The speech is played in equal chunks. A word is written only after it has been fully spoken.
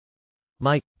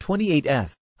My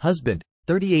 28F husband,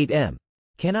 38M,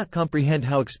 cannot comprehend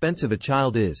how expensive a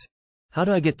child is. How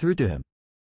do I get through to him?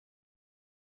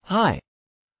 Hi.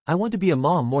 I want to be a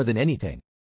mom more than anything.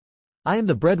 I am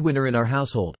the breadwinner in our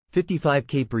household,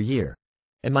 $55K per year.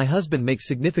 And my husband makes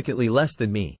significantly less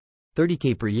than me,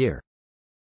 $30K per year.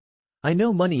 I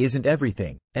know money isn't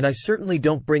everything, and I certainly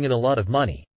don't bring in a lot of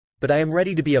money. But I am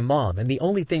ready to be a mom, and the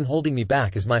only thing holding me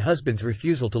back is my husband's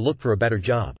refusal to look for a better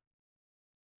job.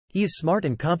 He is smart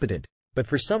and competent, but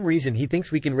for some reason he thinks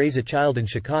we can raise a child in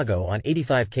Chicago on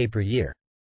 $85K per year.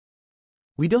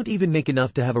 We don't even make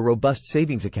enough to have a robust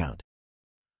savings account.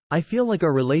 I feel like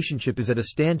our relationship is at a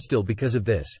standstill because of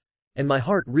this, and my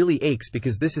heart really aches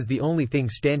because this is the only thing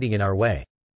standing in our way.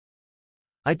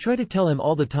 I try to tell him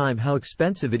all the time how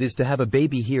expensive it is to have a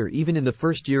baby here, even in the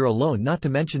first year alone, not to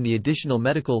mention the additional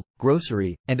medical,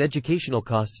 grocery, and educational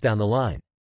costs down the line.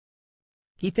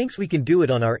 He thinks we can do it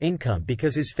on our income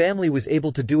because his family was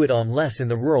able to do it on less in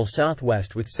the rural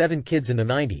Southwest with 7 kids in the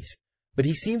 90s, but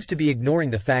he seems to be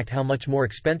ignoring the fact how much more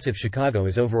expensive Chicago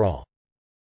is overall.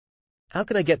 How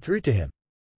can I get through to him?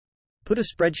 Put a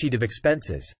spreadsheet of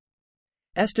expenses.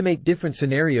 Estimate different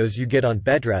scenarios you get on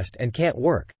bed rest and can't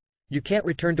work. You can't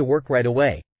return to work right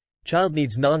away. Child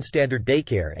needs non-standard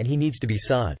daycare and he needs to be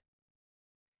sod.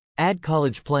 Add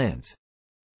college plans.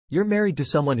 You're married to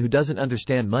someone who doesn't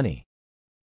understand money.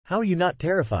 How are you not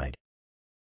terrified?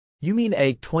 You mean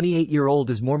a 28-year-old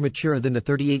is more mature than the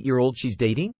 38-year-old she's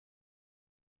dating?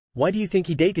 Why do you think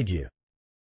he dated you?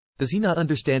 Does he not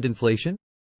understand inflation?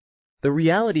 The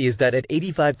reality is that at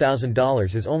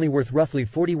 $85,000 is only worth roughly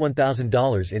 $41,000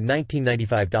 in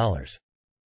 1995 dollars.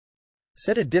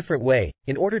 Said a different way,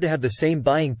 in order to have the same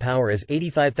buying power as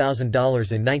 $85,000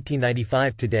 in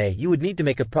 1995 today, you would need to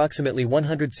make approximately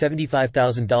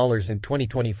 $175,000 in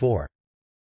 2024.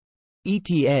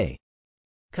 ETA.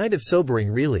 Kind of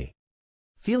sobering, really.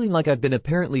 Feeling like I've been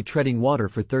apparently treading water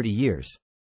for 30 years.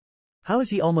 How is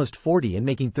he almost 40 and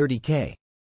making $30K?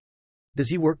 Does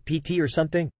he work PT or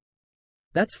something?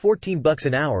 That's $14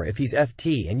 an hour if he's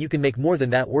FT, and you can make more than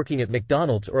that working at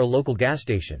McDonald's or a local gas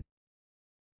station.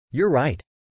 You're right.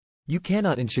 You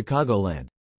cannot in Chicagoland.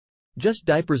 Just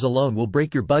diapers alone will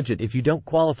break your budget if you don't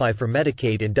qualify for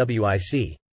Medicaid and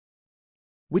WIC.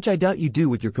 Which I doubt you do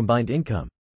with your combined income.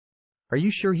 Are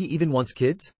you sure he even wants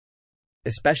kids?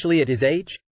 Especially at his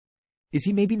age? Is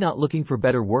he maybe not looking for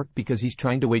better work because he's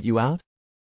trying to wait you out?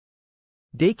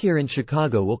 Daycare in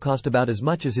Chicago will cost about as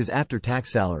much as his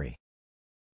after-tax salary.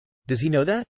 Does he know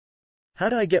that? How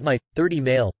do I get my 30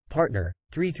 male partner,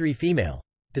 33 female,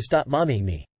 to stop mommying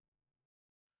me?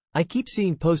 I keep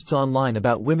seeing posts online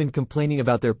about women complaining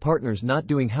about their partners not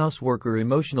doing housework or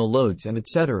emotional loads and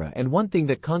etc., and one thing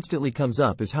that constantly comes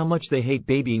up is how much they hate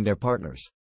babying their partners.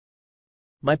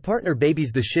 My partner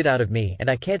babies the shit out of me and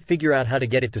I can't figure out how to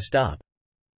get it to stop.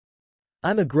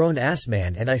 I'm a grown-ass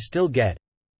man and I still get,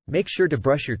 make sure to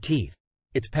brush your teeth,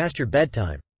 it's past your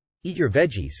bedtime, eat your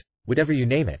veggies, whatever you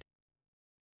name it.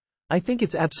 I think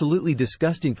it's absolutely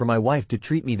disgusting for my wife to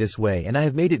treat me this way, and I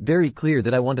have made it very clear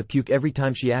that I want to puke every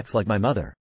time she acts like my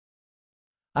mother.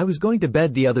 I was going to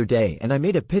bed the other day and I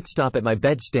made a pit stop at my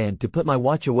bedstand to put my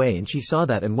watch away, and she saw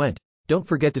that and went, "Don't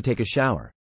forget to take a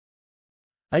shower."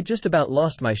 I just about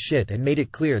lost my shit and made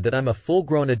it clear that I'm a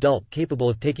full-grown adult capable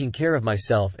of taking care of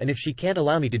myself, and if she can't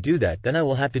allow me to do that, then I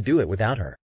will have to do it without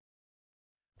her.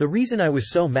 The reason I was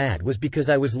so mad was because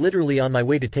I was literally on my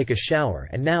way to take a shower,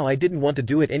 and now I didn't want to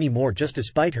do it anymore just to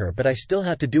spite her, but I still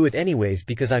have to do it anyways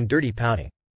because I'm dirty pouting.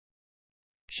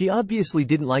 She obviously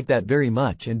didn't like that very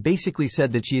much and basically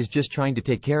said that she is just trying to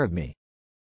take care of me.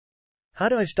 How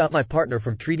do I stop my partner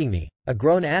from treating me, a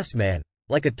grown-ass man,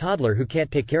 like a toddler who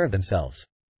can't take care of themselves?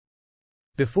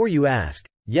 Before you ask,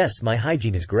 yes, my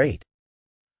hygiene is great.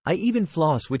 I even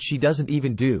floss, which she doesn't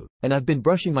even do, and I've been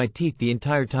brushing my teeth the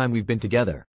entire time we've been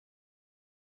together.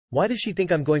 Why does she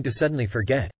think I'm going to suddenly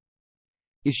forget?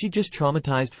 Is she just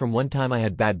traumatized from one time I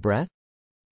had bad breath?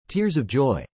 Tears of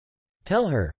joy. Tell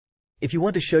her, if you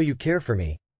want to show you care for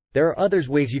me, there are other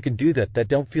ways you can do that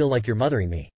don't feel like you're mothering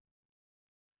me.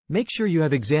 Make sure you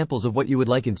have examples of what you would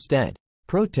like instead.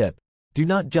 Pro tip: do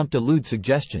not jump to lewd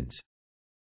suggestions.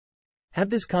 Have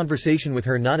this conversation with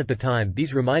her not at the time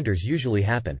these reminders usually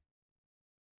happen.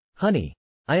 Honey,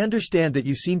 I understand that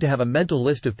you seem to have a mental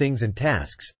list of things and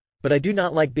tasks, but I do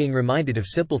not like being reminded of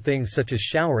simple things such as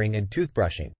showering and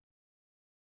toothbrushing.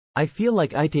 I feel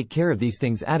like I take care of these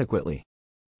things adequately.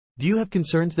 Do you have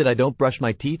concerns that I don't brush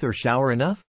my teeth or shower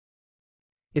enough?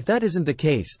 If that isn't the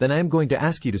case, then I am going to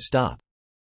ask you to stop.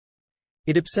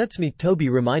 It upsets me to be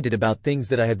reminded about things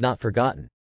that I have not forgotten.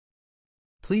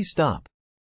 Please stop.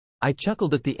 I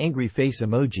chuckled at the angry face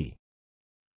emoji.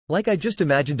 Like I just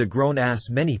imagined a grown-ass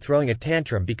Manny throwing a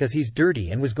tantrum because he's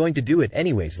dirty and was going to do it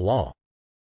anyways lol.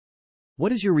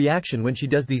 What is your reaction when she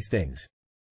does these things?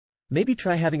 Maybe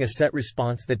try having a set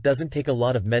response that doesn't take a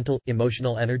lot of mental,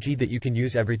 emotional energy that you can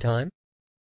use every time.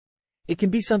 It can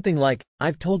be something like,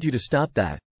 I've told you to stop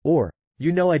that, or,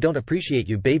 you know I don't appreciate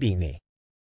you babying me.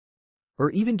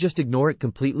 Or even just ignore it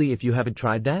completely if you haven't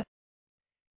tried that.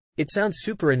 It sounds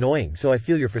super annoying, so I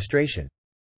feel your frustration.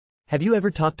 Have you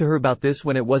ever talked to her about this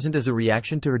when it wasn't as a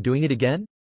reaction to her doing it again?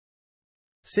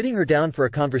 Sitting her down for a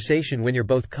conversation when you're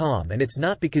both calm and it's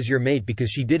not because you're mad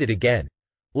because she did it again,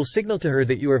 will signal to her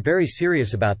that you are very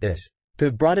serious about this, to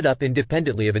have brought it up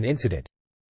independently of an incident.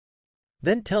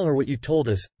 Then tell her what you told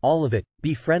us, all of it,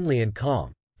 be friendly and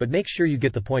calm, but make sure you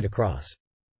get the point across.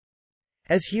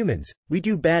 As humans, we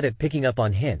do bad at picking up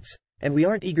on hints, and we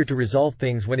aren't eager to resolve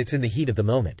things when it's in the heat of the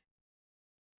moment.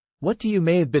 What to you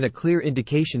may have been a clear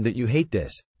indication that you hate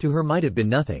this, to her might have been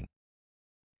nothing.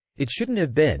 It shouldn't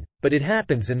have been, but it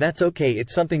happens and that's okay.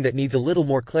 It's something that needs a little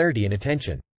more clarity and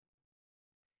attention.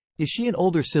 Is she an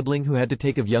older sibling who had to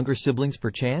take of younger siblings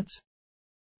perchance?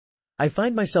 I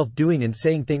find myself doing and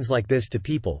saying things like this to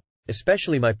people,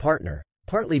 especially my partner,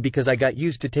 partly because I got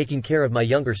used to taking care of my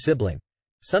younger sibling,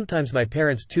 sometimes my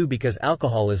parents too because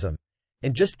alcoholism,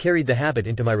 and just carried the habit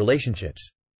into my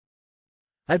relationships.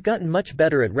 I've gotten much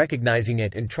better at recognizing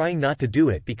it and trying not to do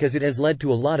it because it has led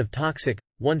to a lot of toxic,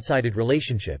 one-sided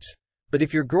relationships. But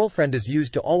if your girlfriend is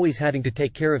used to always having to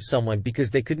take care of someone because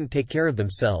they couldn't take care of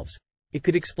themselves, it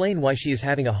could explain why she is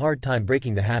having a hard time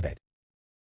breaking the habit.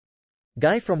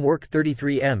 Guy from work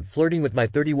 33M flirting with my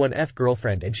 31F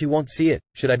girlfriend and she won't see it.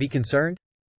 Should I be concerned?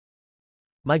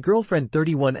 My girlfriend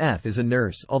 31F is a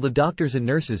nurse. All the doctors and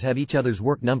nurses have each other's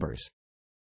work numbers.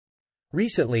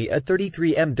 Recently, a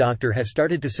 33M doctor has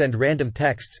started to send random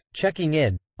texts, checking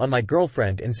in on my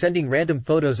girlfriend and sending random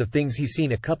photos of things he's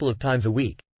seen a couple of times a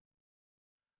week.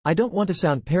 I don't want to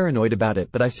sound paranoid about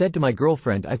it, but I said to my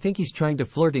girlfriend, I think he's trying to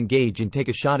flirt, engage and take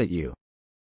a shot at you.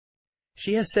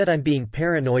 She has said I'm being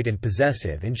paranoid and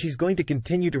possessive and she's going to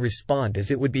continue to respond as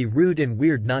it would be rude and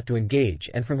weird not to engage,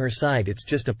 and from her side it's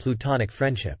just a platonic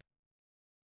friendship.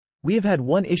 We have had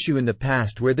one issue in the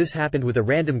past where this happened with a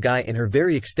random guy in her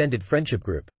very extended friendship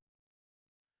group.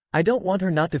 I don't want her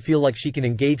not to feel like she can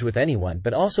engage with anyone,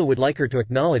 but also would like her to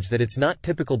acknowledge that it's not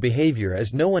typical behavior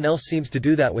as no one else seems to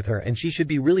do that with her and she should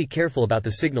be really careful about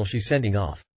the signal she's sending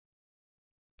off.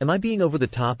 Am I being over the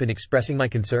top in expressing my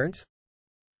concerns?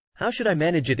 How should I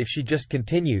manage it if she just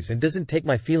continues and doesn't take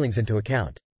my feelings into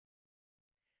account?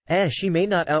 She may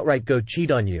not outright go cheat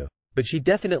on you, but she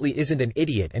definitely isn't an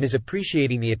idiot and is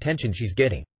appreciating the attention she's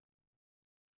getting.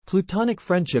 Plutonic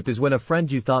friendship is when a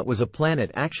friend you thought was a planet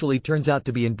actually turns out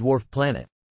to be a dwarf planet.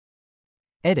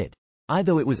 Edit. I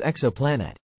though it was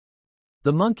exoplanet.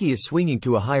 The monkey is swinging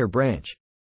to a higher branch.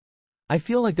 I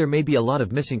feel like there may be a lot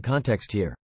of missing context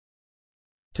here.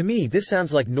 To me, this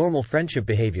sounds like normal friendship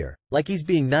behavior, like he's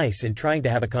being nice and trying to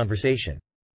have a conversation.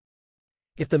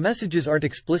 If the messages aren't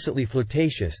explicitly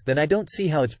flirtatious, then I don't see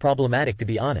how it's problematic, to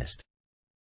be honest.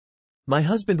 My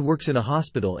husband works in a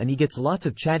hospital and he gets lots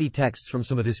of chatty texts from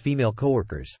some of his female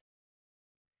coworkers.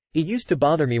 It used to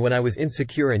bother me when I was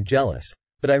insecure and jealous,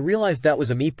 but I realized that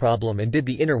was a me problem and did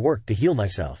the inner work to heal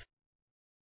myself.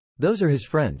 Those are his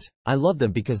friends. I love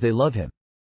them because they love him.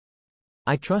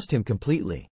 I trust him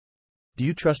completely. Do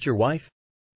you trust your wife?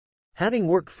 Having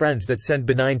work friends that send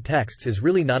benign texts is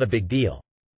really not a big deal.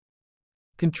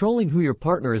 Controlling who your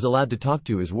partner is allowed to talk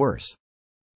to is worse.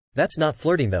 That's not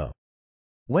flirting though.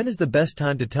 When is the best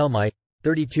time to tell my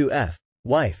 32F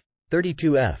wife,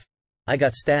 32F, I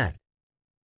got stabbed?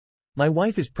 My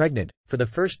wife is pregnant, for the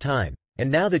first time,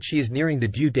 and now that she is nearing the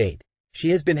due date, she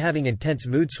has been having intense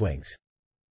mood swings.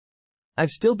 I've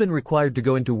still been required to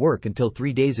go into work until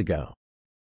 3 days ago.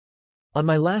 On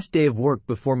my last day of work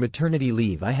before maternity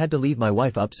leave, I had to leave my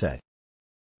wife upset.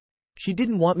 She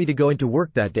didn't want me to go into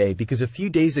work that day because a few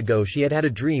days ago she had had a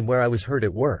dream where I was hurt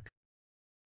at work.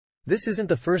 This isn't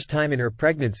the first time in her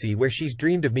pregnancy where she's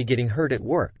dreamed of me getting hurt at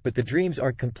work, but the dreams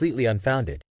aren't completely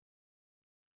unfounded.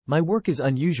 My work is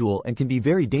unusual and can be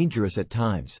very dangerous at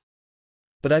times.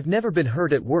 But I've never been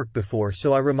hurt at work before,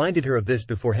 so I reminded her of this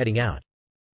before heading out.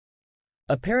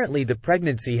 Apparently the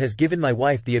pregnancy has given my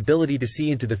wife the ability to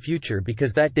see into the future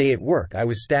because that day at work I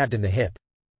was stabbed in the hip.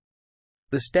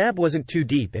 The stab wasn't too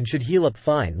deep and should heal up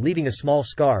fine, leaving a small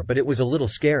scar, but it was a little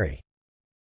scary.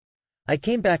 I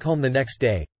came back home the next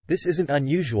day. This isn't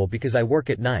unusual because I work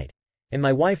at night, and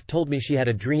my wife told me she had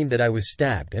a dream that I was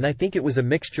stabbed, and I think it was a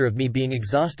mixture of me being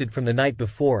exhausted from the night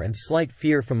before and slight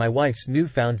fear from my wife's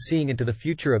newfound seeing into the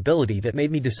future ability that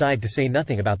made me decide to say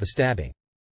nothing about the stabbing.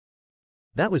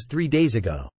 That was 3 days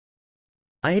ago.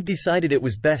 I had decided it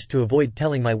was best to avoid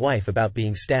telling my wife about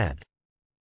being stabbed.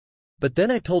 But then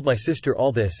I told my sister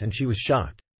all this and she was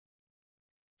shocked.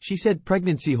 She said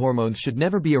pregnancy hormones should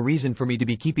never be a reason for me to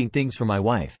be keeping things from my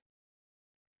wife.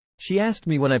 She asked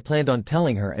me when I planned on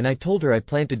telling her and I told her I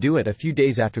planned to do it a few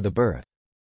days after the birth.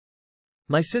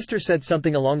 My sister said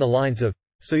something along the lines of,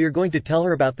 "So you're going to tell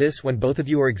her about this when both of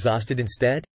you are exhausted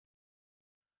instead?"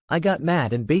 I got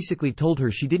mad and basically told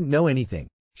her she didn't know anything,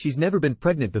 she's never been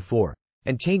pregnant before,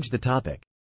 and changed the topic.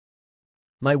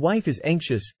 My wife is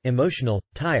anxious, emotional,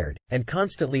 tired, and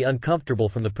constantly uncomfortable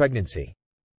from the pregnancy.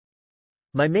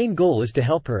 My main goal is to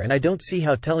help her and I don't see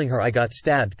how telling her I got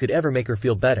stabbed could ever make her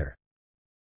feel better.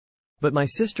 But my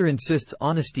sister insists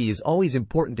honesty is always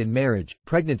important in marriage,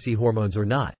 pregnancy hormones or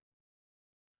not.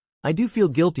 I do feel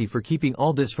guilty for keeping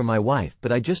all this from my wife,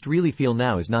 but I just really feel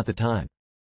now is not the time.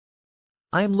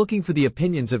 I am looking for the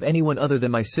opinions of anyone other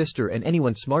than my sister and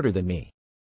anyone smarter than me.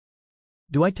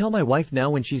 Do I tell my wife now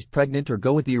when she's pregnant or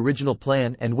go with the original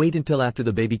plan and wait until after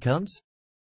the baby comes?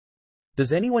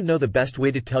 Does anyone know the best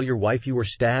way to tell your wife you were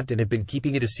stabbed and have been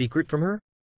keeping it a secret from her?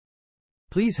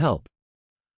 Please help.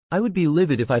 I would be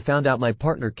livid if I found out my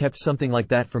partner kept something like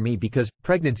that from me because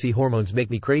pregnancy hormones make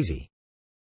me crazy.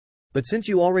 But since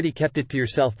you already kept it to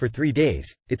yourself for 3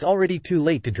 days, it's already too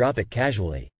late to drop it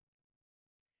casually.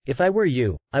 If I were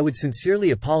you, I would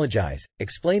sincerely apologize,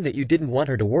 explain that you didn't want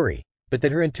her to worry, but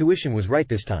that her intuition was right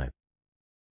this time.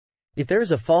 If there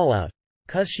is a fallout,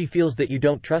 'cause she feels that you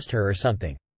don't trust her or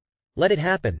something, let it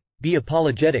happen, be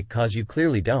apologetic 'cause you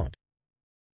clearly don't.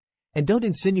 And don't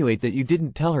insinuate that you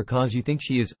didn't tell her 'cause you think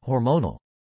she is hormonal.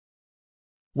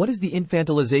 What is the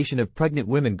infantilization of pregnant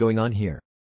women going on here?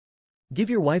 Give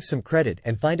your wife some credit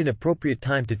and find an appropriate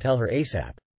time to tell her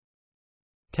ASAP.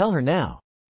 Tell her now.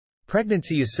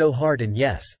 Pregnancy is so hard and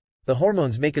yes, the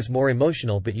hormones make us more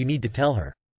emotional, but you need to tell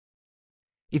her.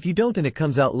 If you don't and it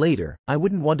comes out later, I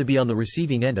wouldn't want to be on the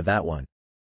receiving end of that one.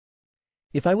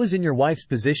 If I was in your wife's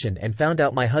position and found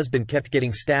out my husband kept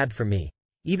getting stabbed from me,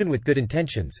 even with good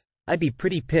intentions, I'd be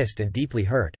pretty pissed and deeply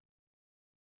hurt.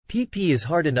 PP is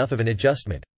hard enough of an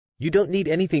adjustment. You don't need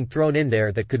anything thrown in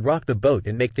there that could rock the boat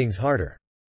and make things harder.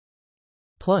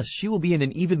 Plus, she will be in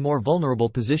an even more vulnerable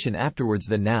position afterwards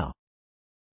than now.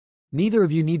 Neither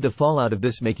of you need the fallout of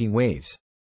this making waves.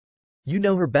 You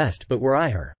know her best, but were I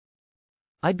her,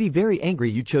 I'd be very angry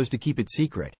you chose to keep it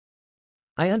secret.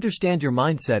 I understand your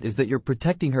mindset is that you're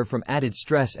protecting her from added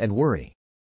stress and worry.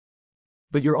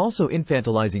 But you're also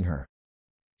infantilizing her.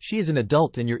 She is an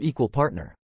adult and your equal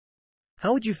partner.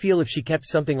 How would you feel if she kept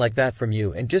something like that from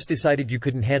you and just decided you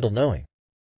couldn't handle knowing?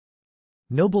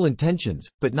 Noble intentions,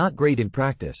 but not great in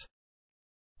practice.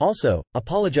 Also,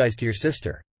 apologize to your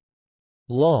sister.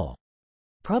 Lol.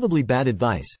 Probably bad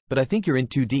advice, but I think you're in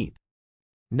too deep.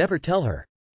 Never tell her.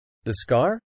 The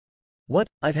scar? What?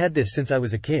 I've had this since I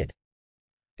was a kid.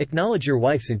 Acknowledge your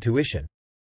wife's intuition.